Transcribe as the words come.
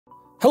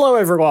Hello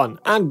everyone,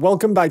 and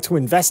welcome back to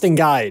Investing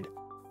Guide,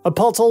 a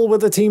portal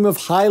with a team of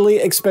highly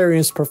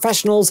experienced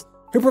professionals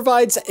who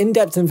provides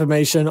in-depth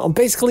information on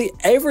basically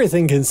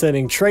everything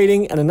concerning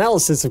trading and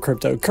analysis of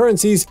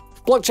cryptocurrencies,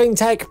 blockchain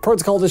tech,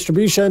 protocol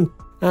distribution,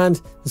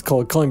 and, it's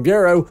called Coin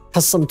Bureau,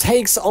 has some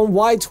takes on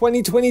why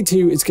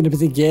 2022 is going to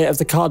be the year of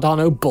the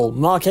Cardano bull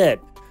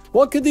market.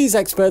 What could these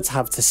experts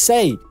have to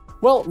say?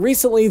 Well,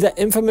 recently the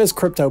infamous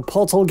crypto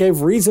portal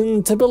gave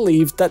reason to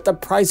believe that the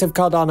price of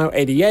Cardano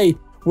ADA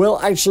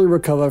will actually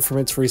recover from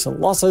its recent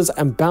losses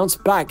and bounce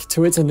back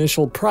to its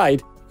initial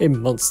pride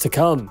in months to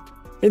come.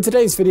 In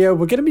today's video,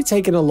 we're going to be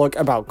taking a look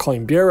about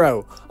Coin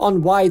Bureau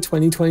on why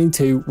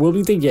 2022 will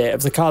be the year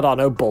of the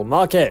Cardano bull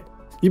market.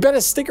 You better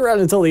stick around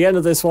until the end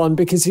of this one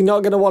because you're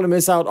not going to want to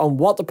miss out on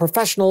what the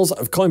professionals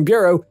of Coin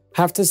Bureau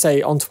have to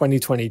say on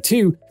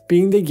 2022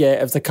 being the year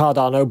of the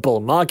Cardano bull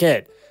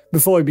market.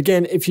 Before we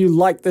begin, if you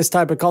like this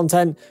type of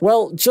content,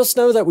 well, just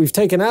know that we've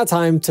taken our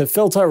time to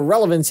filter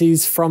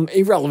relevancies from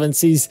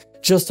irrelevancies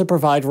just to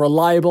provide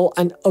reliable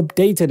and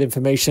updated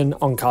information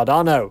on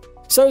Cardano.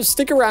 So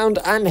stick around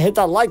and hit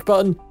that like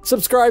button,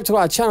 subscribe to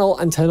our channel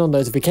and turn on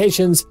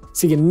notifications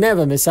so you can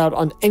never miss out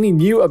on any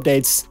new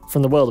updates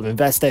from the world of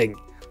investing.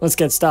 Let's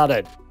get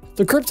started.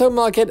 The crypto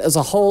market as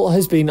a whole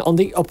has been on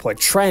the upward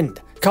trend.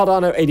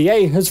 Cardano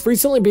ADA has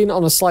recently been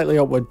on a slightly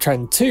upward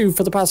trend too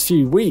for the past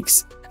few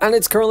weeks, and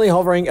it's currently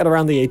hovering at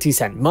around the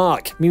 80-cent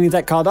mark, meaning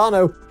that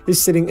Cardano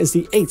is sitting as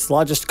the 8th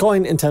largest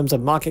coin in terms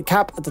of market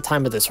cap at the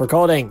time of this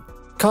recording.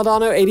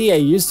 Cardano ADA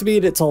used to be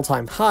at its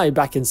all-time high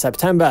back in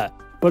September,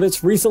 but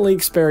it's recently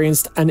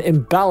experienced an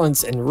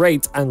imbalance in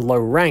rate and low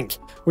rank,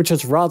 which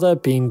has rather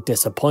been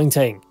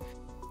disappointing.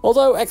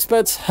 Although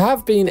experts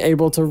have been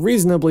able to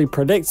reasonably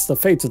predict the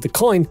fate of the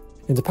coin,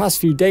 in the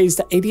past few days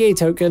the ADA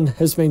token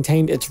has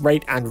maintained its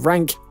rate and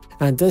rank,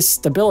 and this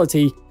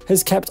stability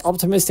has kept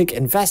optimistic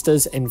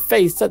investors in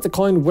faith that the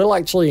coin will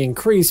actually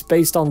increase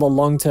based on the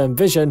long-term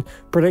vision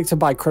predicted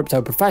by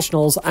crypto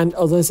professionals, and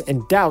others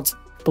in doubt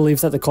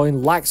believe that the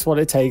coin lacks what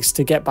it takes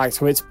to get back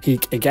to its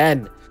peak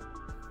again.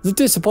 The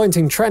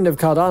disappointing trend of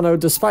Cardano,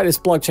 despite its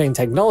blockchain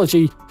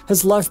technology,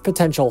 has left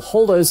potential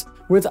holders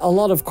with a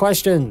lot of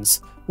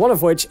questions, one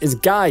of which is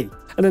Guy,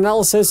 an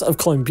analysis of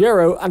Coin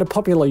Bureau and a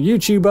popular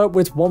YouTuber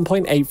with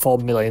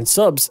 1.84 million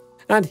subs,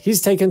 and he's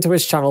taken to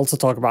his channel to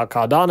talk about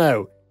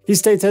Cardano. He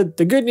stated,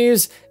 "The good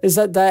news is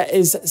that there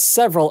is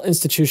several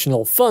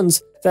institutional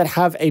funds that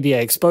have ADA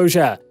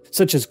exposure,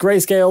 such as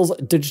Grayscale's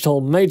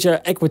Digital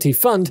Major Equity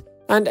Fund,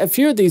 and a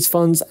few of these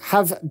funds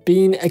have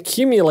been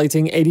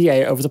accumulating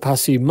ADA over the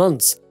past few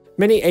months.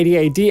 Many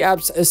ADA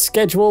apps are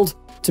scheduled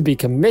to be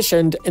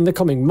commissioned in the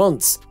coming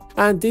months,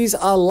 and these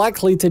are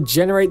likely to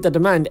generate the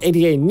demand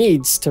ADA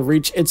needs to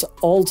reach its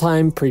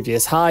all-time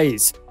previous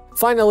highs.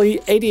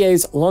 Finally,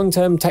 ADA's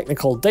long-term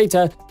technical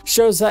data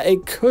shows that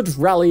it could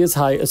rally as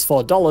high as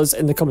 $4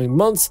 in the coming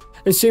months,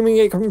 assuming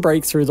it can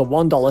break through the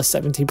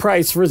 $1.70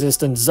 price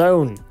resistance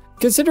zone.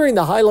 Considering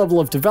the high level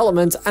of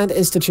development and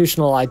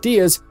institutional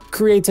ideas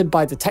created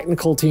by the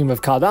technical team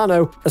of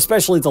Cardano,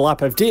 especially the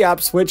lap of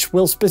dApps, which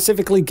will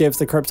specifically give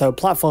the crypto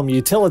platform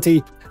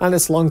utility and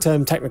its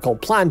long-term technical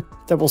plan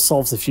that will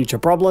solve the future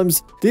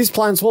problems, these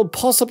plans will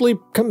possibly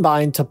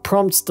combine to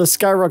prompt the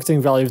skyrocketing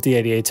value of the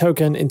ADA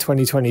token in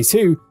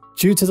 2022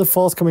 due to the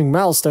forthcoming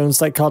milestones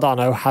that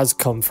Cardano has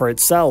come for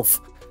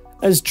itself.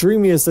 As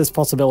dreamy as this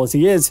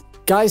possibility is,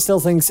 Guy still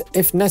thinks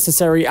if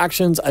necessary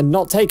actions are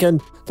not taken,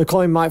 the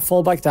coin might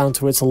fall back down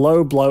to its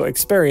low blow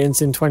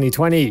experience in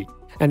 2020,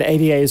 and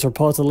ADA is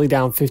reportedly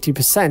down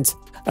 50%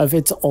 of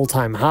its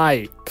all-time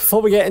high.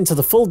 Before we get into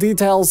the full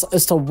details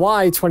as to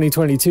why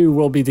 2022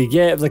 will be the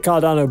year of the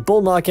Cardano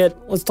bull market,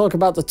 let's talk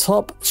about the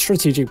top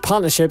strategic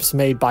partnerships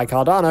made by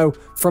Cardano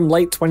from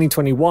late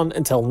 2021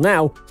 until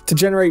now to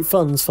generate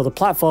funds for the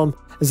platform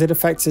as it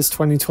affects its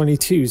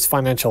 2022's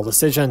financial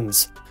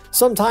decisions.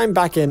 Sometime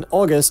back in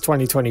August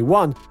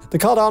 2021, the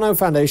Cardano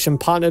Foundation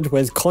partnered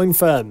with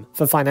CoinFirm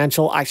for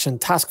Financial Action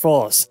Task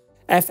Force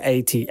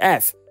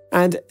 (FATF)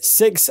 and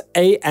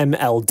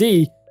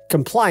 6AMLD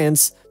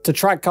compliance to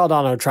track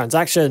Cardano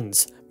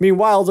transactions.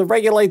 Meanwhile, the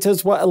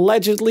regulators were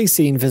allegedly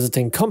seen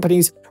visiting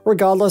companies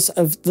regardless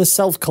of the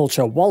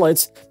self-culture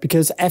wallets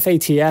because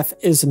FATF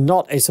is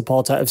not a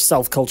supporter of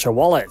self-culture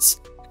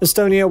wallets.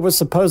 Estonia was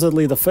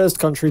supposedly the first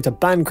country to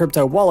ban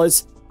crypto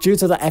wallets due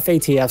to the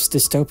FATF's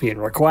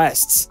dystopian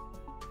requests.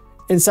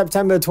 In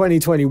September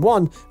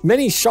 2021,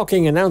 many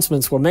shocking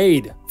announcements were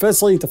made.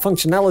 Firstly, the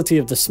functionality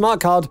of the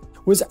smart card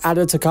was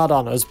added to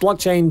Cardano's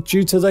blockchain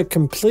due to the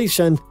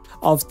completion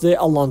of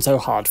the Alonso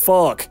hard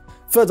fork.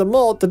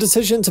 Furthermore, the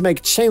decision to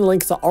make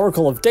Chainlink the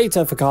oracle of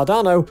data for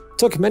Cardano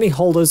took many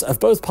holders of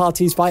both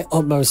parties by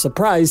utmost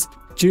surprise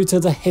due to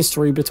the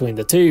history between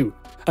the two.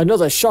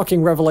 Another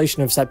shocking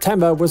revelation of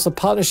September was the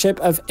partnership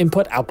of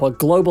Input-Output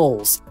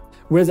Globals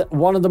with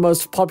one of the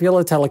most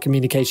popular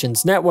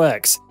telecommunications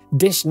networks,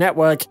 Dish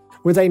Network,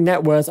 with a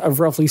net worth of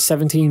roughly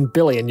 $17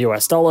 billion.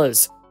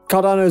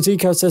 Cardano's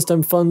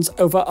ecosystem funds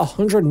over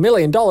 $100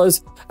 million,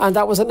 and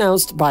that was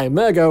announced by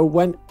Emergo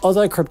when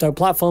other crypto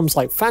platforms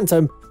like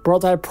Phantom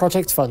brought their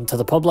project fund to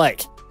the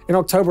public. In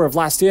October of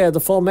last year, the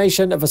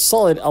formation of a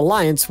solid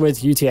alliance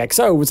with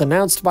UTXO was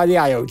announced by the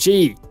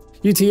IOG.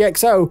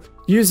 UTXO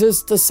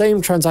uses the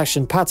same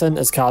transaction pattern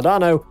as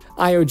Cardano.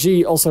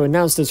 IOG also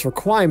announced its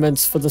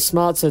requirements for the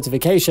smart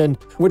certification,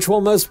 which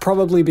will most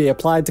probably be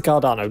applied to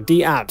Cardano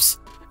dApps.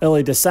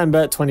 Early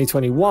December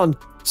 2021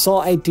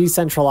 saw a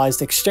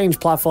decentralized exchange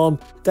platform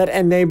that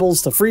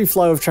enables the free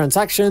flow of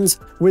transactions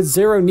with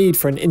zero need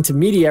for an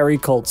intermediary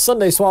called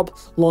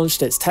SundaySwap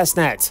launched its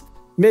testnet.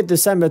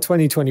 Mid-December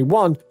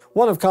 2021,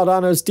 one of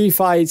Cardano's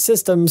DeFi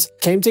systems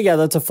came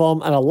together to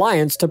form an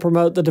alliance to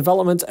promote the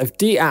development of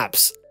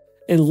dApps.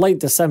 In late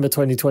December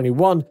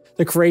 2021,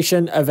 the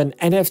creation of an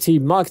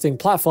NFT marketing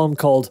platform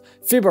called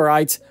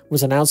Fiberite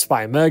was announced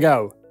by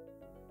Emergo.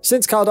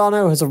 Since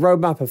Cardano has a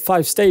roadmap of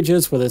 5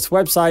 stages with its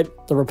website,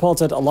 the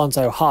reported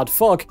Alonso hard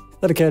fork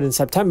that occurred in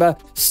September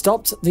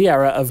stopped the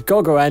era of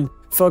Gogoen,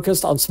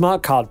 focused on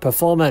smart card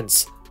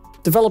performance.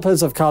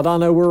 Developers of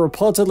Cardano were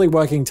reportedly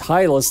working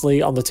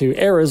tirelessly on the 2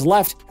 eras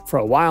left for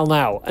a while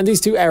now, and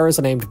these 2 eras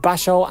are named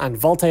Basho and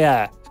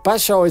Voltaire.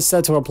 Basho is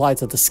said to apply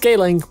to the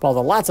scaling, while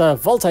the latter,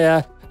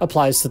 Voltaire,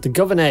 applies to the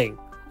governing.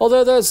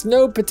 Although there's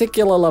no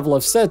particular level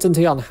of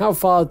certainty on how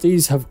far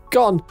these have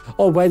gone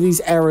or where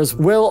these eras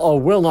will or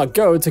will not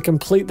go to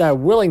complete their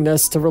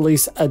willingness to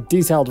release a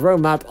detailed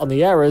roadmap on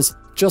the eras,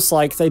 just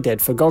like they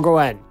did for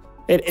Gogoen.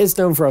 It is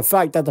known for a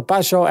fact that the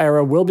Basho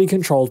era will be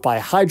controlled by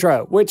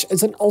Hydra, which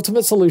is an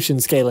ultimate solution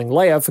scaling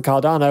layer for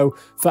Cardano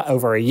for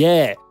over a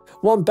year.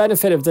 One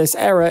benefit of this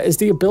era is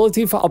the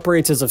ability for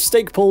operators of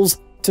stake pools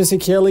to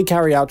securely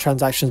carry out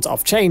transactions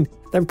off-chain,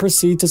 then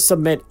proceed to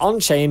submit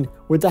on-chain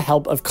with the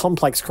help of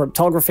complex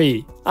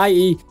cryptography,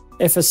 i.e.,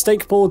 if a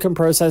stake pool can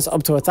process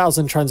up to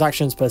 1,000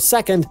 transactions per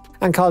second,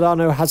 and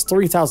Cardano has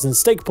 3,000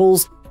 stake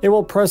pools, it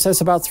will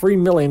process about 3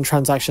 million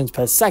transactions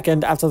per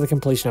second after the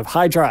completion of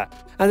Hydra,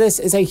 and this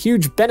is a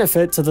huge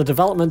benefit to the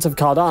development of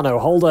Cardano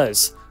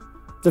holders.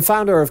 The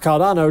founder of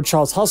Cardano,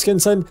 Charles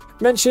Hoskinson,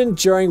 mentioned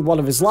during one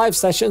of his live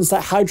sessions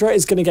that Hydra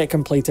is going to get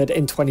completed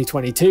in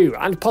 2022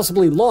 and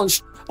possibly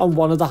launched on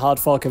one of the hard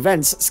fork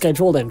events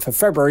scheduled in for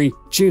February,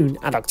 June,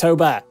 and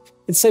October.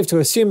 It's safe to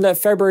assume that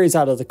February is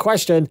out of the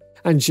question,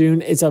 and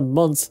June is a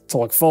month to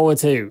look forward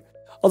to.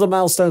 Other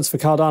milestones for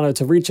Cardano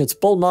to reach its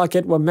bull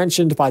market were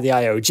mentioned by the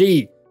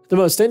IOG. The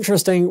most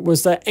interesting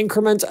was the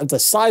increment of the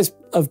size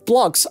of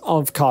blocks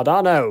of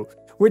Cardano,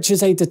 which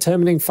is a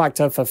determining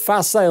factor for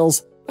fast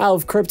sales out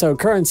of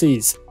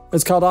cryptocurrencies,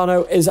 as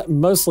Cardano is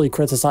mostly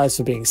criticized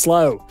for being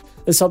slow.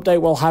 This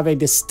update will have a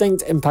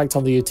distinct impact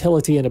on the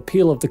utility and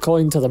appeal of the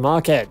coin to the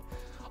market.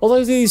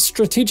 Although these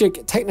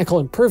strategic technical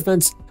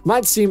improvements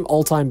might seem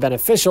all-time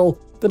beneficial,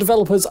 the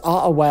developers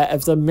are aware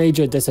of the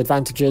major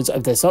disadvantages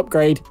of this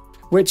upgrade,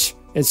 which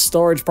is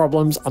storage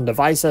problems on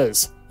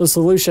devices. The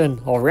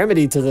solution or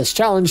remedy to this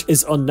challenge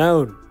is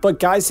unknown, but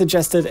Guy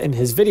suggested in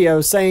his video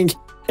saying,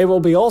 "It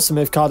will be awesome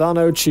if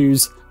Cardano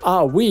choose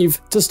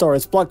Arweave to store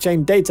its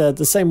blockchain data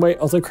the same way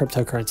other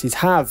cryptocurrencies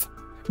have."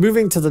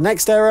 Moving to the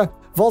next era,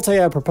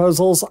 Voltaire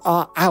proposals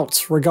are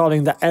out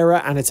regarding the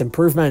era and its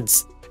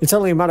improvements. It's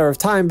only a matter of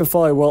time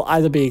before it will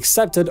either be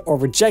accepted or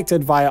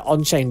rejected via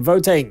on-chain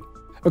voting.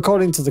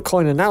 According to the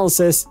coin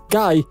analysis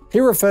Guy, he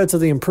referred to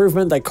the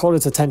improvement that caught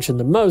its attention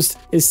the most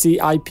is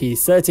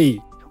CIP30,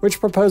 which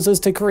proposes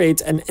to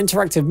create an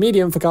interactive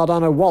medium for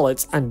Cardano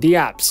wallets and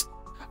dApps.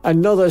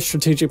 Another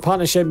strategic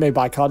partnership made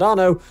by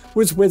Cardano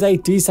was with a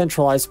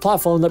decentralized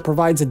platform that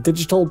provides a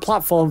digital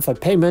platform for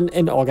payment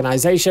in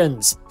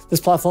organizations. This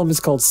platform is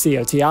called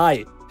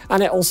COTI,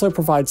 and it also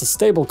provides a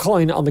stable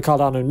coin on the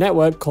Cardano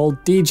network called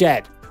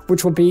DJED,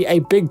 which will be a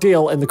big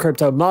deal in the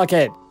crypto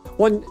market.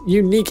 One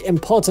unique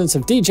importance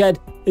of DJED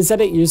is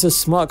that it uses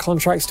smart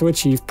contracts to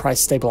achieve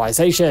price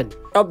stabilization.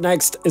 Up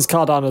next is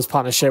Cardano's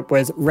partnership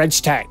with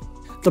RegTech.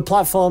 The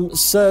platform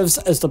serves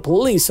as the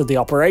police of the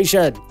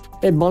operation.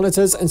 It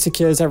monitors and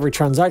secures every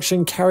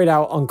transaction carried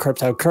out on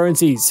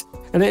cryptocurrencies,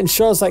 and it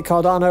ensures that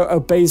Cardano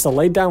obeys the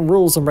laid-down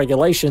rules and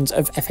regulations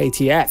of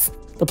FATF.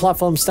 The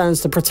platform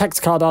stands to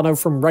protect Cardano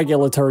from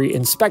regulatory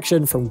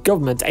inspection from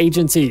government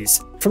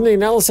agencies. From the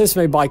analysis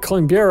made by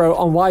Coin Bureau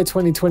on why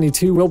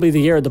 2022 will be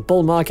the year of the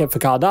bull market for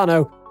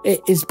Cardano,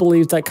 it is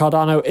believed that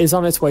Cardano is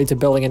on its way to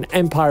building an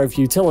empire of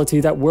utility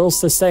that will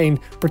sustain,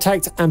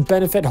 protect, and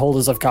benefit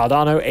holders of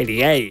Cardano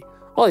ADA.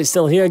 While you're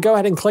still here, go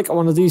ahead and click on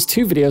one of these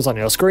 2 videos on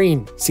your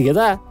screen. See you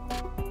there!